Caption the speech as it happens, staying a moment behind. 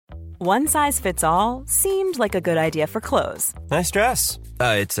One size fits all seemed like a good idea for clothes. Nice dress.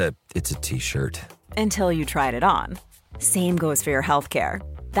 It's a t-shirt. Until you tried it on. Same goes for your healthcare.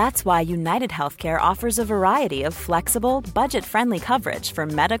 That's why United Healthcare offers a variety of flexible, budget-friendly coverage for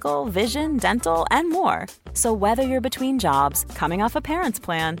medical, vision, dental, and more. So whether you're between jobs, coming off a parent's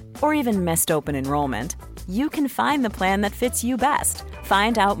plan, or even missed open enrollment, you can find the plan that fits you best.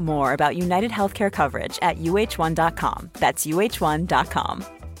 Find out more about United Healthcare coverage at uh1.com. That's uh1.com.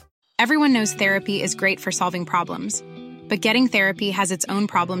 Everyone knows therapy is great for solving problems, but getting therapy has its own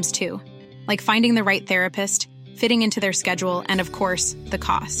problems too, like finding the right therapist, fitting into their schedule, and of course, the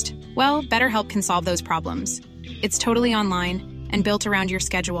cost. Well, BetterHelp can solve those problems. It's totally online and built around your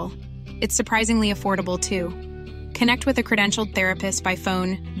schedule. It's surprisingly affordable too. Connect with a credentialed therapist by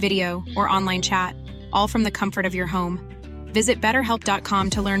phone, video, or online chat, all from the comfort of your home. Visit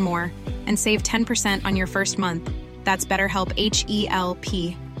BetterHelp.com to learn more and save 10% on your first month. That's BetterHelp,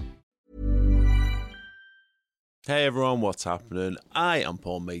 H-E-L-P. Hey everyone, what's happening? I am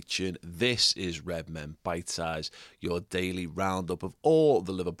Paul Machin. This is Redmen Bitesize, your daily roundup of all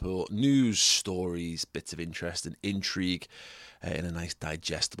the Liverpool news, stories, bits of interest and intrigue in a nice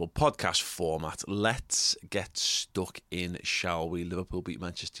digestible podcast format. Let's get stuck in, shall we? Liverpool beat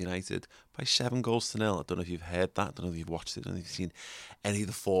Manchester United by 7-0. I don't know if you've heard that. I don't know if you've watched it. I don't know if you've seen any of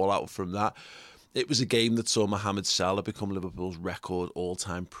the fallout from that. It was a game that saw Mohamed Salah become Liverpool's record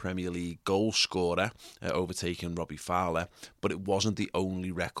all-time Premier League goal scorer, overtaking Robbie Fowler. But it wasn't the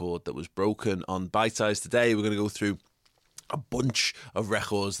only record that was broken. On Bitesize today, we're going to go through a bunch of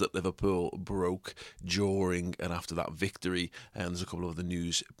records that Liverpool broke during and after that victory. And there's a couple of other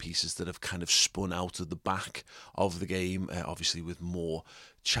news pieces that have kind of spun out of the back of the game, obviously with more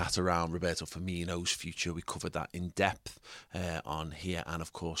chat around Roberto Firmino's future. We covered that in depth on here and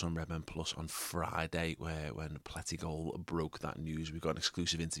of course on Redmen Plus on Friday, where when Pletigol broke that news. We've got an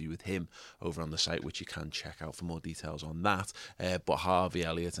exclusive interview with him over on the site, which you can check out for more details on that. But Harvey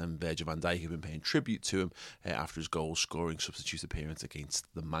Elliott and Virgil van Dijk have been paying tribute to him after his goal scoring substitute appearance against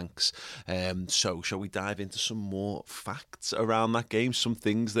the Manx. So shall we dive into some more facts around that game, some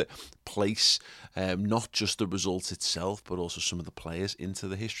things that place not just the result itself but also some of the players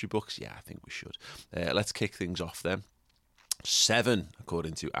into the history books? Yeah, I think we should. Let's kick things off then. 7,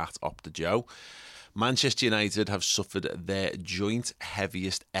 according to @OptaJoe. Manchester United have suffered their joint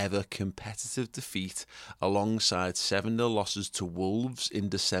heaviest ever competitive defeat alongside 7-0 losses to Wolves in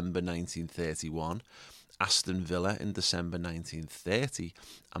December 1931, Aston Villa in December 1930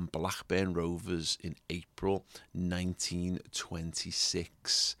 and Blackburn Rovers in April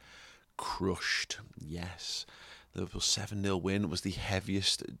 1926. Crushed, yes. Liverpool's 7-0 win was the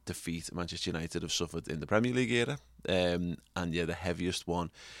heaviest defeat Manchester United have suffered in the Premier League era. And yeah, the heaviest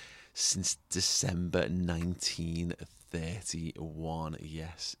one since December 1931.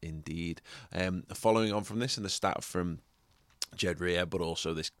 Yes, indeed. Following on from this, and the stat from Jed Rea, but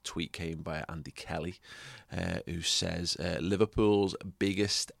also this tweet came by Andy Kelly, who says Liverpool's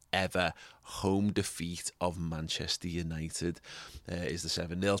biggest ever home defeat of Manchester United is the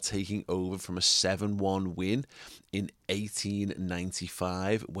 7-0, taking over from a 7-1 win in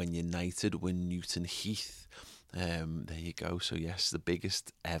 1895 when United were Newton Heath. There you go. So yes, the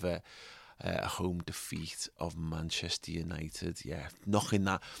biggest ever home defeat of Manchester United. Yeah, knocking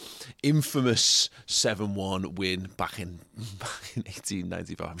that infamous 7-1 win back in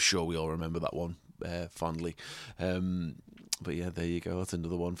 1895. I'm sure we all remember that one fondly. But yeah, there you go. That's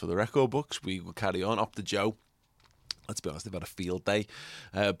another one for the record books. We will carry on. @OptaJoe. Let's be honest, they've had a field day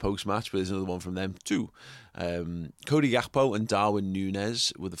post-match, but there's another one from them too. Cody Gakpo and Darwin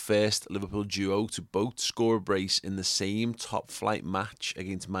Núñez were the first Liverpool duo to both score a brace in the same top-flight match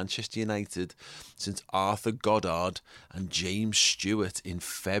against Manchester United since Arthur Goddard and James Stewart in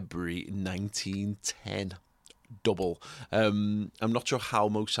February 1910. Double. I'm not sure how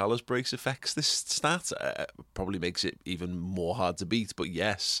Mo Salah's brace affects this stat. Probably makes it even more hard to beat, but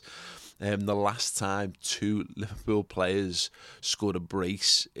yes. The last time 2 Liverpool players scored a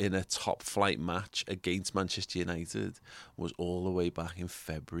brace in a top-flight match against Manchester United was all the way back in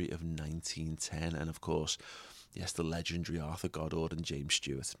February of 1910. And of course, yes, the legendary Arthur Goddard and James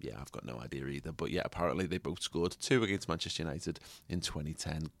Stewart. Yeah, I've got no idea either. But yeah, apparently they both scored 2 against Manchester United in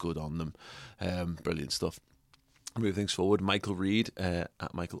 2010. Good on them. Brilliant stuff. Move things forward. Michael Reed at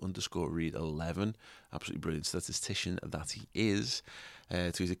Michael_Reed11, absolutely brilliant statistician that he is.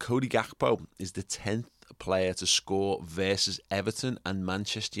 Tweeted, Cody Gakpo is the 10th player to score versus Everton and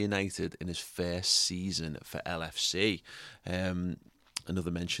Manchester United in his first season for LFC.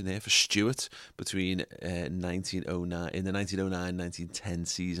 Another mention here for Stewart between 1909 in the 1909-1910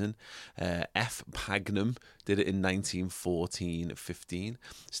 season. F. Pagnam did it in 1914-15.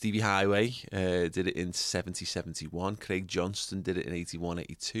 Stevie Highway did it in 70-71. Craig Johnston did it in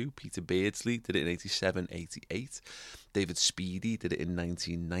 81-82. Peter Beardsley did it in 87-88. David Speedy did it in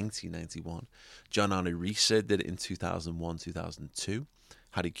 1990-91. John Arne-Risa did it in 2001-2002.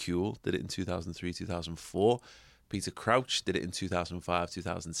 Harry Kuehl did it in 2003-2004. Peter Crouch did it in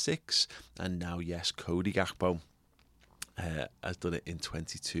 2005-2006, and now, yes, Cody Gakpo has done it in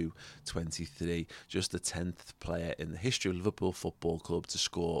 22-23. Just the 10th player in the history of Liverpool Football Club to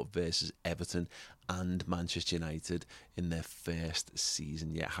score versus Everton and Manchester United in their first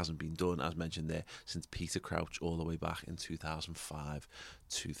season. Yet it hasn't been done, as mentioned there, since Peter Crouch all the way back in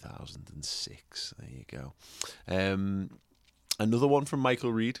 2005-2006. There you go. Another one from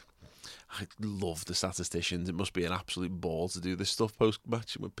Michael Reid. I love the statisticians. It must be an absolute ball to do this stuff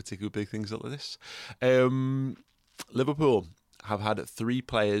post-match with particularly big things like this. Liverpool have had 3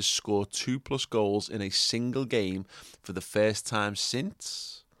 players score 2+ goals in a single game for the first time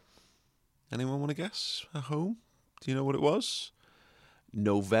since... Anyone want to guess at home? Do you know what it was?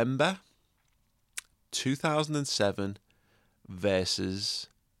 November 2007 versus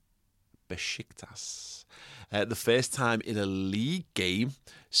Besiktas. The first time in a league game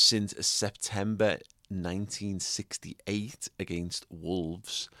since September 1968 against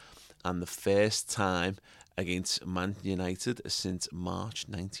Wolves, and the first time against Man United since March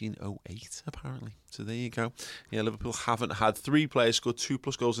 1908, apparently. So there you go. Yeah, Liverpool haven't had 3 players score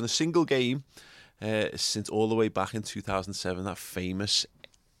 2+ goals in a single game since all the way back in 2007. That famous...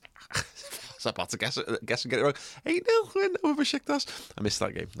 I was about to guess and get it wrong. 8-0 win over Besiktas. I missed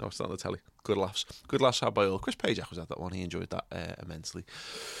that game. No, it's not on the telly. Good laughs. Good laughs had by all. Chris Pajak was at that one. He enjoyed that immensely.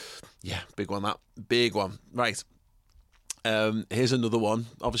 Yeah, big one that. Big one. Right. Here's another one.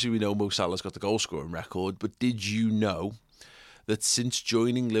 Obviously, we know Mo Salah's got the goal scoring record, but did you know that since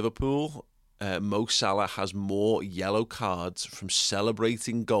joining Liverpool, Mo Salah has more yellow cards from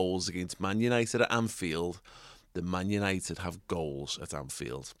celebrating goals against Man United at Anfield than Man United have goals at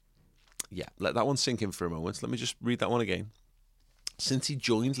Anfield? Yeah, let that one sink in for a moment. Let me just read that one again. Since he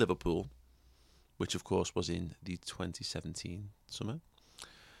joined Liverpool, which of course was in the 2017 summer,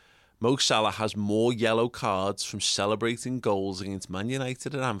 Mo Salah has more yellow cards from celebrating goals against Man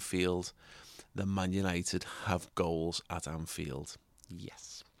United at Anfield than Man United have goals at Anfield.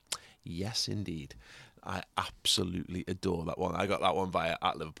 Yes. Yes, indeed. I absolutely adore that one. I got that one via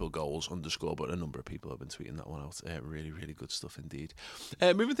 @LiverpoolGoals_, but a number of people have been tweeting that one out. Really, really good stuff indeed.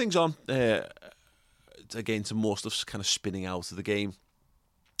 Moving things on, again, to more stuff kind of spinning out of the game.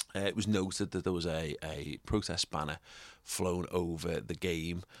 It was noted that there was a protest banner flown over the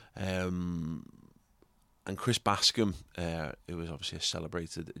game. And Chris Bascombe, who was obviously a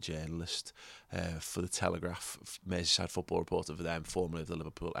celebrated journalist for the Telegraph, Merseyside football reporter for them, formerly of the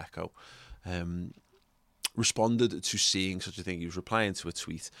Liverpool Echo, responded to seeing such a thing. He was replying to a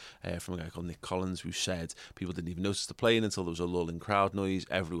tweet from a guy called Nick Collins, who said people didn't even notice the plane until there was a lull in crowd noise.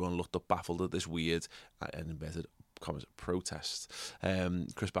 Everyone looked up baffled at this weird and inverted commas protest.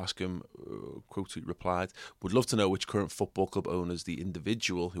 Chris Bascombe, quote tweet, replied, "Would love to know which current football club owners the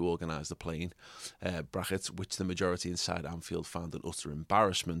individual who organised the plane, brackets, which the majority inside Anfield found an utter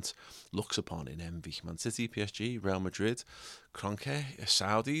embarrassment, looks upon in envy. Man City, PSG, Real Madrid, Kroenke,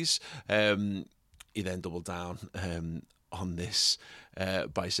 Saudis." He then doubled down on this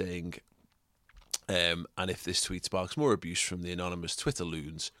by saying, and if this tweet sparks more abuse from the anonymous Twitter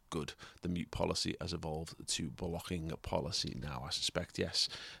loons, good. The mute policy has evolved to blocking policy now. I suspect, yes,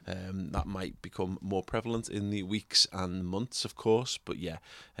 that might become more prevalent in the weeks and months, of course. But yeah,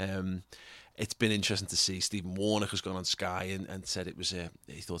 it's been interesting to see. Stephen Warnock has gone on Sky and said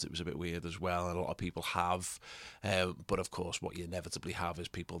he thought it was a bit weird as well, and a lot of people have. But of course, what you inevitably have is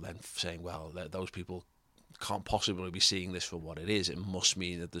people then saying, well, those people can't possibly be seeing this for what it is. It must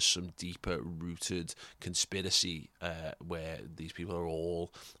mean that there's some deeper rooted conspiracy where these people are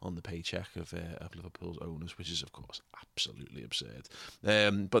all on the paycheck of Liverpool's owners, which is of course absolutely absurd.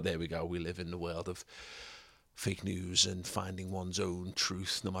 But there we go. We live in the world of fake news and finding one's own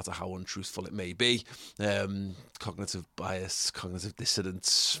truth, no matter how untruthful it may be. Cognitive bias, cognitive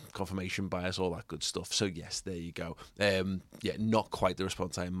dissonance, confirmation bias, all that good stuff. So yes, there you go. Yeah, not quite the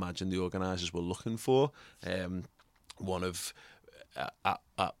response I imagine the organisers were looking for. One of at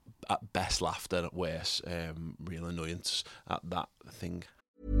best laughter, and at worst real annoyance at that thing.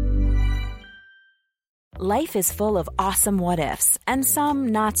 Life is full of awesome what-ifs, and some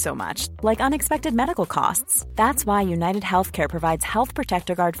not so much, like unexpected medical costs. That's why United Healthcare provides Health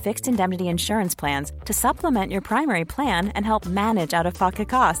Protector Guard fixed indemnity insurance plans to supplement your primary plan and help manage out-of-pocket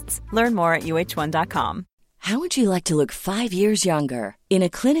costs. Learn more at uh1.com. How would you like to look 5 years younger? In a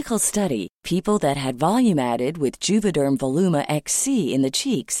clinical study, people that had volume added with Juvederm Voluma XC in the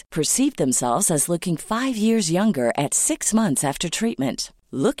cheeks perceived themselves as looking 5 years younger at 6 months after treatment.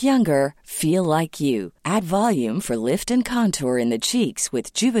 Look younger, feel like you. Add volume for lift and contour in the cheeks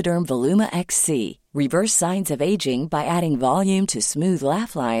with Juvederm Voluma XC. Reverse signs of aging by adding volume to smooth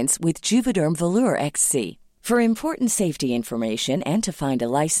laugh lines with Juvederm Volure XC. For important safety information and to find a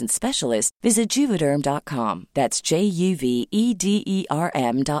licensed specialist, visit Juvederm.com. That's JUVEDERM.com.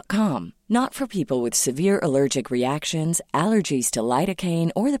 Not for people with severe allergic reactions, allergies to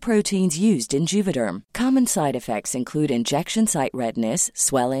lidocaine, or the proteins used in Juvederm. Common side effects include injection site redness,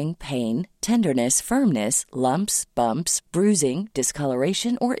 swelling, pain, tenderness, firmness, lumps, bumps, bruising,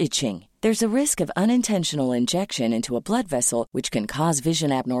 discoloration, or itching. There's a risk of unintentional injection into a blood vessel, which can cause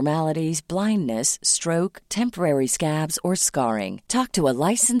vision abnormalities, blindness, stroke, temporary scabs, or scarring. Talk to a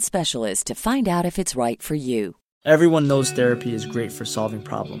licensed specialist to find out if it's right for you. Everyone knows therapy is great for solving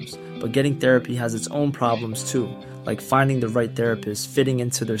problems, but getting therapy has its own problems too, like finding the right therapist, fitting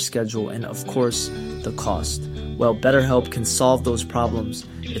into their schedule, and of course, the cost. Well, BetterHelp can solve those problems.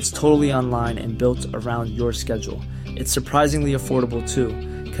 It's totally online and built around your schedule. It's surprisingly affordable too.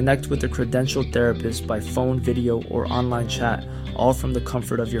 Connect with a credentialed therapist by phone, video, or online chat, all from the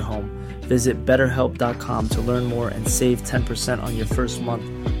comfort of your home. Visit BetterHelp.com to learn more and save 10% on your first month.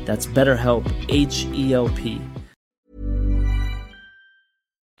 That's BetterHelp, H-E-L-P.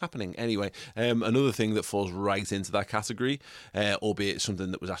 Happening anyway. Another thing that falls right into that category, albeit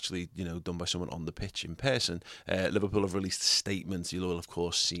something that was actually done by someone on the pitch in person. Liverpool have released a statement. You'll have, of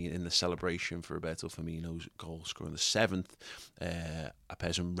course, seen in the celebration for Roberto Firmino's goal scoring the 7th. A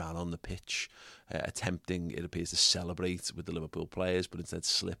person ran on the pitch, attempting, it appears, to celebrate with the Liverpool players, but instead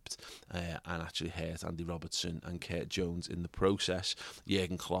slipped and actually hurt Andy Robertson and Kurt Jones in the process.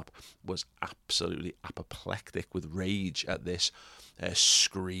 Jurgen Klopp was absolutely apoplectic with rage at this,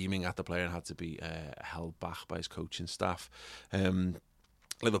 screaming at the player, and had to be held back by his coaching staff.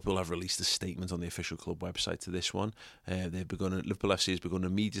 Liverpool have released a statement on the official club website to this one. Liverpool FC has begun an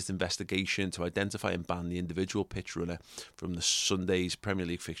immediate investigation to identify and ban the individual pitch runner from the Sunday's Premier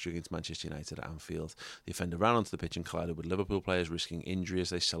League fixture against Manchester United at Anfield. The offender ran onto the pitch and collided with Liverpool players, risking injury as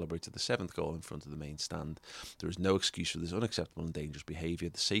they celebrated the 7th goal in front of the main stand. There is no excuse for this unacceptable and dangerous behaviour.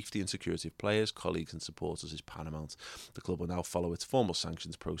 The safety and security of players, colleagues and supporters is paramount. The club will now follow its formal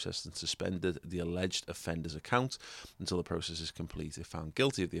sanctions process and suspended the alleged offender's account until the process is complete. If found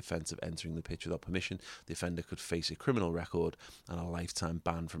guilty of the offence of entering the pitch without permission, the offender could face a criminal record and a lifetime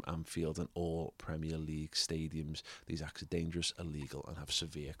ban from Anfield and all Premier League stadiums. These acts are dangerous, illegal and have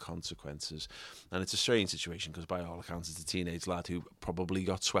severe consequences. And it's a strange situation because by all accounts it's a teenage lad who probably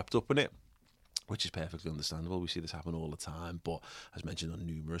got swept up in it, which is perfectly understandable. We see this happen all the time, but as mentioned on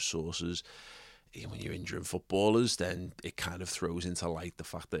numerous sources, when you're injuring footballers, then it kind of throws into light the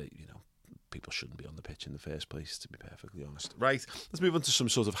fact that people shouldn't be on the pitch in the first place, to be perfectly honest. Right, let's move on to some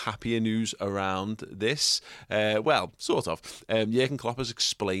sort of happier news around this. Well, sort of. Jurgen Klopp has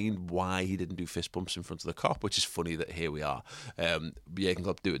explained why he didn't do fist bumps in front of the cop, which is funny that here we are. Jurgen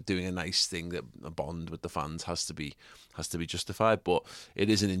Klopp doing a nice thing, that a bond with the fans has to be justified, but it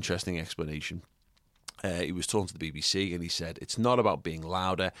is an interesting explanation. He was talking to the BBC and he said, it's not about being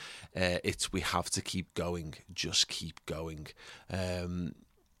louder, it's we have to keep going, just keep going.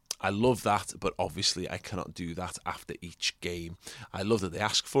 I love that, but obviously I cannot do that after each game. I love that they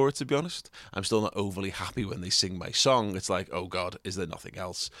ask for it, to be honest. I'm still not overly happy when they sing my song. It's like, oh God, is there nothing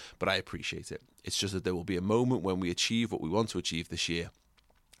else? But I appreciate it. It's just that there will be a moment when we achieve what we want to achieve this year,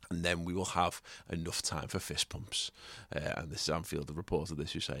 and then we will have enough time for fist pumps. And this is Anfield, the reporter,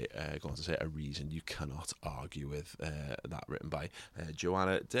 this who say, going to say, a reason you cannot argue with. That written by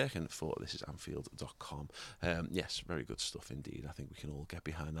Joanna Durkin for This Is Anfield.com. Yes, very good stuff indeed. I think we can all get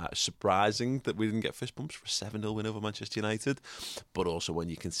behind that. It's surprising that we didn't get fist pumps for a 7-0 win over Manchester United, but also when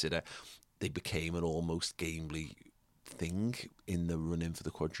you consider they became an almost gamely thing in the run-in for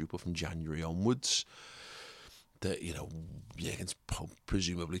the quadruple from January onwards. That, Jurgen's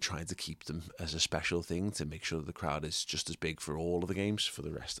presumably trying to keep them as a special thing to make sure that the crowd is just as big for all of the games for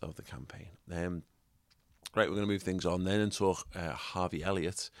the rest of the campaign. Right, we're going to move things on then and talk Harvey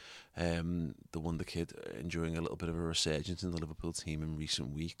Elliott, the wonder kid, enjoying a little bit of a resurgence in the Liverpool team in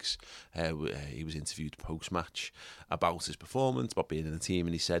recent weeks. He was interviewed post-match about his performance, about being in the team,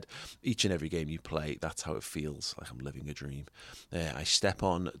 and he said, each and every game you play, that's how it feels, like I'm living a dream. I step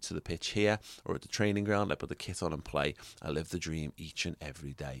on to the pitch here or at the training ground, I put the kit on and play. I live the dream each and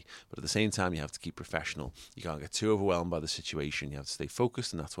every day. But at the same time, you have to keep professional. You can't get too overwhelmed by the situation. You have to stay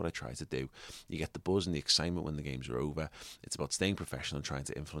focused, and that's what I try to do. You get the buzz and the excitement when the games are over. It's about staying professional and trying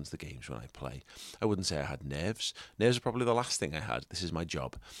to influence the games when I play. I wouldn't say I had nerves. Nerves are probably the last thing I had. This is my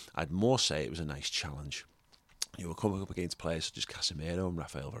job. I'd more say it was a nice challenge. You were coming up against players such as Casemiro and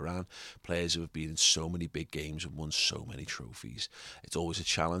Rafael Varane, players who have been in so many big games and won so many trophies. It's always a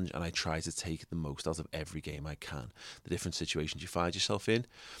challenge, and I try to take the most out of every game I can. The different situations you find yourself in.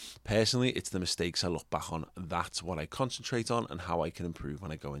 Personally, it's the mistakes I look back on. That's what I concentrate on and how I can improve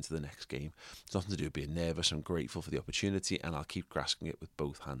when I go into the next game. It's nothing to do with being nervous. I'm grateful for the opportunity, and I'll keep grasping it with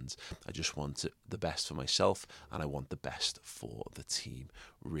both hands. I just want the best for myself, and I want the best for the team.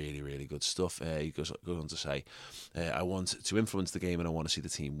 Really, really good stuff. He goes on to say, I want to influence the game and I want to see the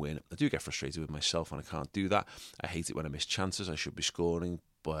team win. I do get frustrated with myself when I can't do that. I hate it when I miss chances. I should be scoring,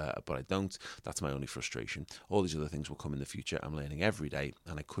 but I don't. That's my only frustration. All these other things will come in the future. I'm learning every day,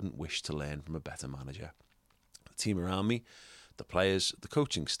 and I couldn't wish to learn from a better manager. The team around me, the players, the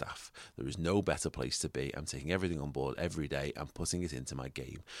coaching staff, there is no better place to be. I'm taking everything on board every day and putting it into my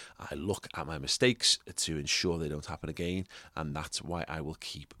game. I look at my mistakes to ensure they don't happen again, and that's why I will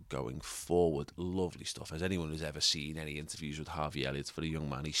keep going forward. Lovely stuff. As anyone who's ever seen any interviews with Harvey Elliott, for a young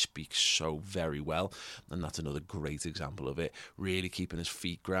man, he speaks so very well, and that's another great example of it. Really keeping his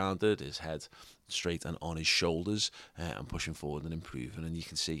feet grounded, his head straight and on his shoulders, and pushing forward and improving. And you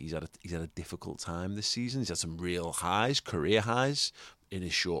can see he's had a difficult time this season. He's had some real highs, career highs in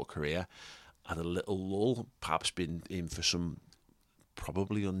his short career. Had a little lull, perhaps been in for some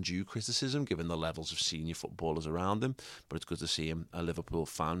probably undue criticism given the levels of senior footballers around him, but it's good to see him, a Liverpool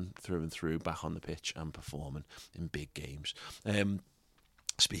fan through and through, back on the pitch and performing in big games.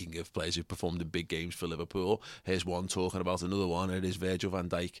 Speaking of players who performed in big games for Liverpool, here's one talking about another one. It is Virgil van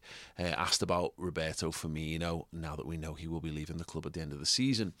Dijk, asked about Roberto Firmino now that we know he will be leaving the club at the end of the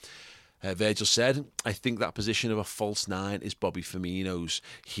season. Virgil said, I think that position of a false nine is Bobby Firmino's.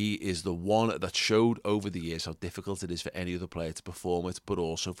 He is the one that showed over the years how difficult it is for any other player to perform it, but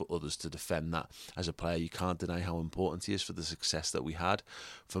also for others to defend that. As a player, you can't deny how important he is for the success that we had,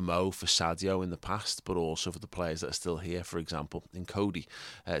 for Mo, for Sadio in the past, but also for the players that are still here, for example, in Cody,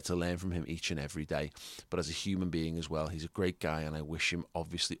 to learn from him each and every day. But as a human being as well, he's a great guy, and I wish him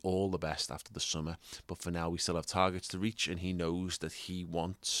obviously all the best after the summer. But for now, we still have targets to reach, and he knows that he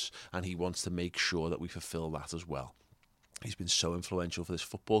wants to make sure that we fulfill that as well. He's been so influential for this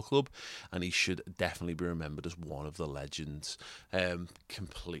football club, and he should definitely be remembered as one of the legends.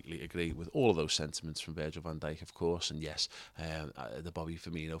 Completely agree with all of those sentiments from Virgil van Dijk, of course. And yes, the Bobby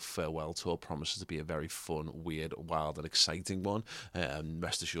Firmino farewell tour promises to be a very fun, weird, wild and exciting one.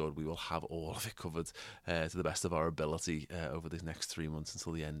 Rest assured we will have all of it covered to the best of our ability over the next 3 months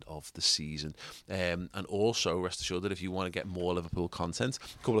until the end of the season. And also rest assured that if you want to get more Liverpool content,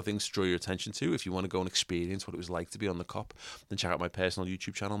 a couple of things to draw your attention to. If you want to go and experience what it was like to be on the Kop, then check out my personal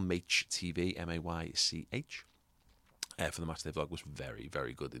YouTube channel, Maych TV, Maych. For the matchday vlog was very,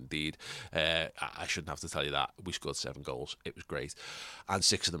 very good indeed. I shouldn't have to tell you that. We scored 7 goals. It was great. And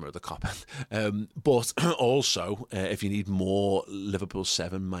 6 of them are at the Kop end. But also, if you need more Liverpool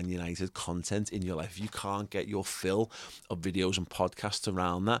 7 Man United content in your life, if you can't get your fill of videos and podcasts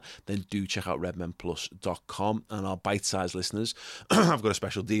around that, then do check out redmenplus.com. And our bite-sized listeners, I've got a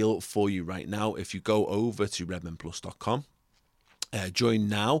special deal for you right now. If you go over to redmenplus.com, join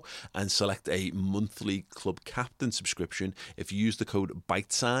now and select a monthly club captain subscription. If you use the code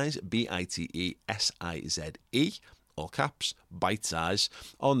BITESIZE, BITESIZE, all caps, Bitesize,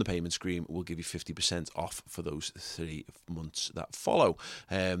 on the payment screen, will give you 50% off for those 3 months that follow.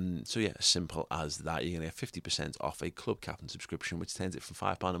 So yeah, simple as that. You're going to get 50% off a club captain subscription, which turns it from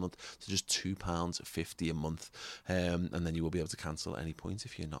 £5 a month to just £2.50 a month. And then you will be able to cancel at any point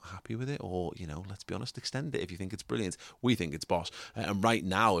if you're not happy with it, or, you know, let's be honest, extend it if you think it's brilliant. We think it's boss. And right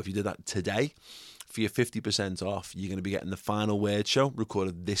now, if you did that today, for your 50% off, you're going to be getting the Final Word show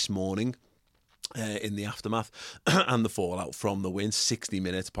recorded this morning, in the aftermath and the fallout from the win, 60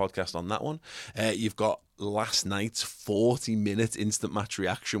 minutes podcast on that one. You've got last night's 40-minute Instant Match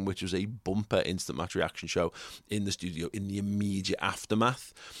Reaction, which was a bumper Instant Match Reaction show in the studio in the immediate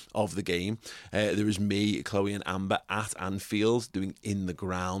aftermath of the game. There was me, Chloe and Amber at Anfield doing In the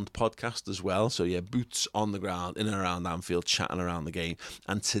Ground podcast as well. So yeah, boots on the ground in and around Anfield, chatting around the game.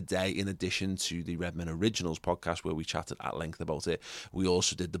 And today, in addition to the Redmen Originals podcast where we chatted at length about it, we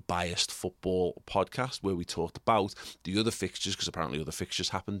also did the Biased Football podcast where we talked about the other fixtures, because apparently other fixtures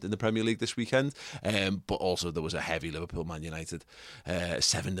happened in the Premier League this weekend, but also there was a heavy Liverpool Man United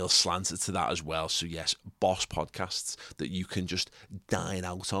 7-0 slanted to that as well. So yes, boss podcasts that you can just dine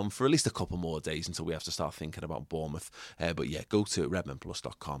out on for at least a couple more days until we have to start thinking about Bournemouth. But yeah, go to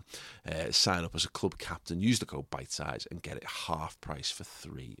redmenplus.com, sign up as a club captain, use the code Bitesize and get it half price for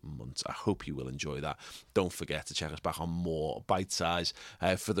 3 months. I hope you will enjoy that. Don't forget to check us back on more Bitesize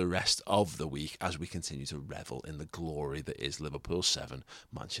for the rest of the week as we continue to revel in the glory that is Liverpool 7,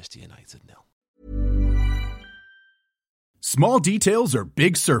 Manchester United 0. Small details are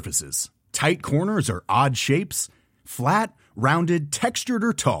big surfaces. Tight corners are odd shapes. Flat, rounded, textured,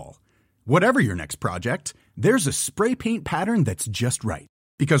 or tall. Whatever your next project, there's a spray paint pattern that's just right.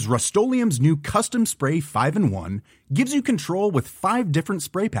 Because Rust-Oleum's new Custom Spray 5-in-1 gives you control with 5 different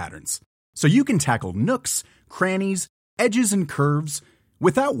spray patterns. So you can tackle nooks, crannies, edges, and curves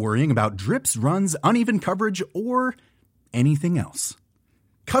without worrying about drips, runs, uneven coverage, or anything else.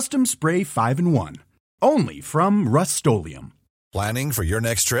 Custom Spray 5-in-1. Only from Rust-Oleum. Planning for your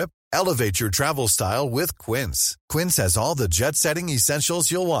next trip? Elevate your travel style with Quince. Quince has all the jet-setting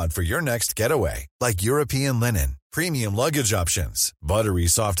essentials you'll want for your next getaway, like European linen, premium luggage options, buttery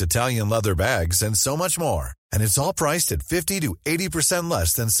soft Italian leather bags, and so much more. And it's all priced at 50 to 80%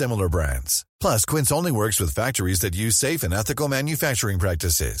 less than similar brands. Plus, Quince only works with factories that use safe and ethical manufacturing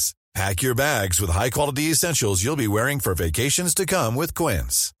practices. Pack your bags with high-quality essentials you'll be wearing for vacations to come with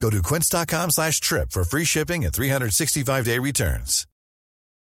Quince. Go to quince.com/trip for free shipping and 365-day returns.